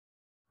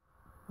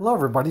Hello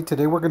everybody,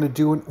 today we're going to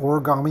do an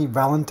origami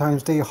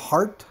Valentine's Day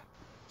heart.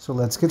 So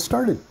let's get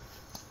started.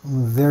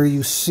 There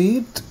you see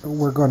it.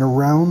 We're going to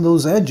round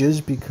those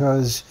edges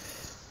because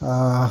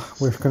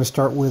we're going to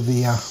start with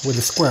the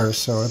squares,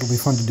 so it'll be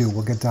fun to do.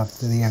 We'll get that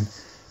to the end.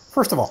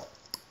 First of all,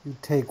 you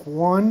take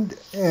one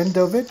end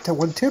of it to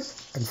one tip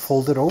and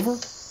fold it over.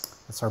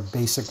 That's our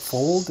basic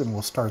fold, and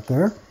we'll start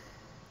there.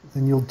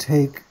 Then you'll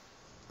take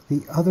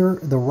the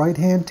right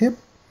hand tip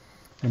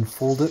and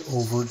fold it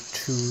over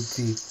to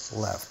the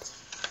left.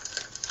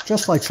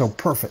 Just like so,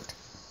 perfect.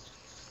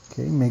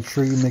 Okay, make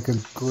sure you make a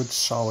good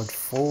solid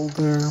fold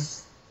there,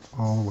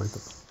 all the way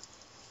through.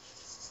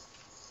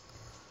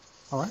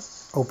 All right,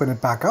 open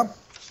it back up,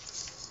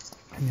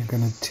 and you're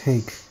going to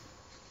take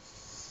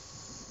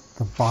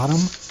the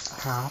bottom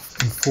half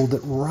and fold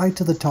it right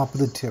to the top of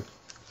the tip.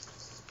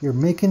 You're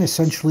making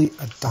essentially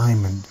a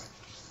diamond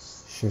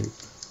shape.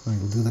 And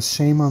you'll do the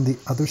same on the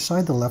other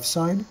side, the left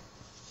side.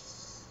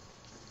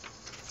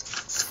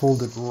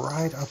 Fold it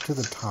right up to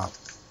the top.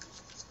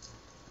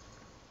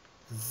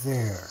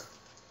 There.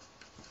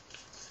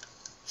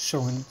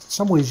 So in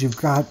some ways you've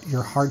got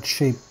your heart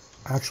shape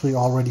actually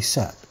already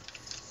set.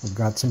 We've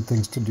got some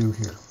things to do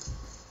here.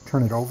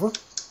 Turn it over,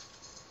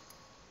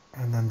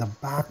 and then the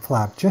back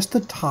flap, just the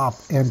top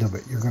end of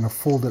it, you're going to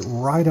fold it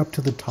right up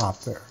to the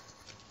top there.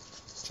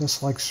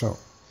 Just like so.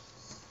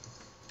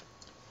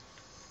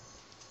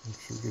 Make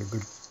sure you get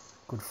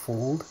a good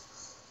fold.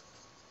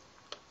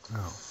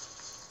 Now,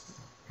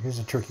 here's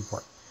the tricky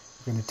part.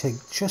 You're going to take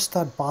just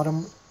that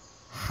bottom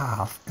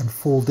half and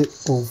fold it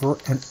over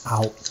and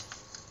out.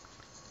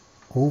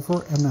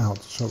 Over and out.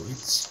 So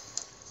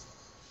it's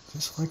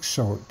just like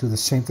so. Do the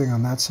same thing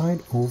on that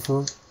side.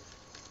 Over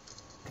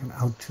and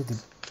out to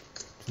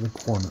the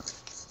corner.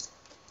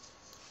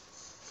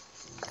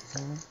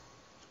 Okay.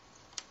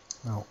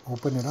 Now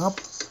open it up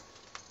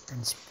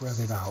and spread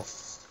it out.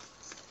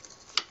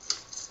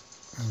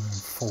 And then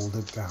fold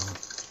it down.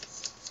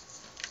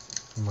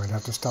 You might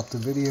have to stop the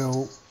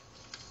video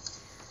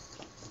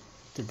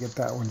to get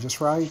that one just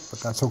right, but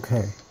that's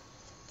okay.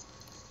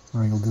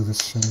 Now you'll do the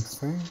same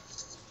thing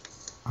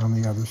on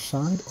the other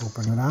side.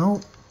 Open it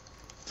out,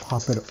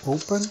 pop it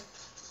open,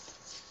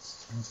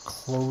 and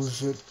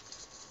close it,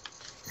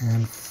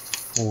 and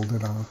fold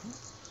it on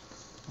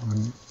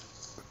the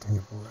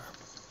table there.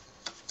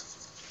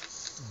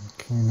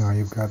 Okay, now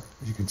you've got,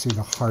 you can see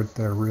the heart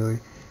there really.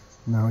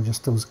 Now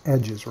just those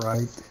edges,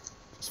 right?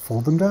 Just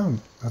fold them down.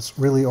 That's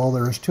really all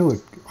there is to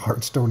it.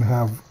 Hearts don't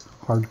have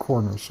hard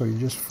corners, so you're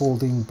just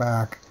folding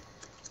back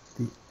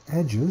the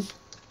edges.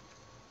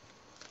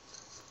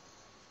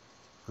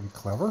 Pretty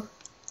clever.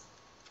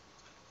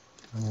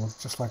 And it'll look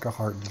just like a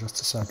heart in just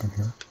a second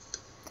here.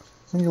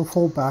 And you'll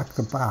fold back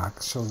the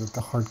back so that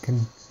the heart can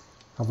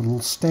have a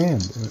little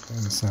stand in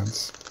a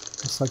sense,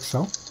 just like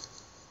so.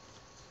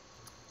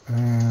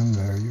 And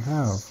there you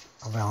have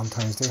a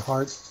Valentine's Day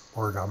heart,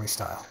 origami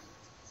style.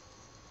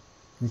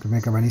 You can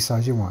make them any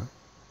size you want.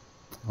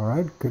 All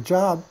right, good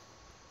job.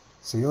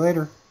 See you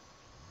later.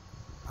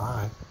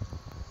 Bye.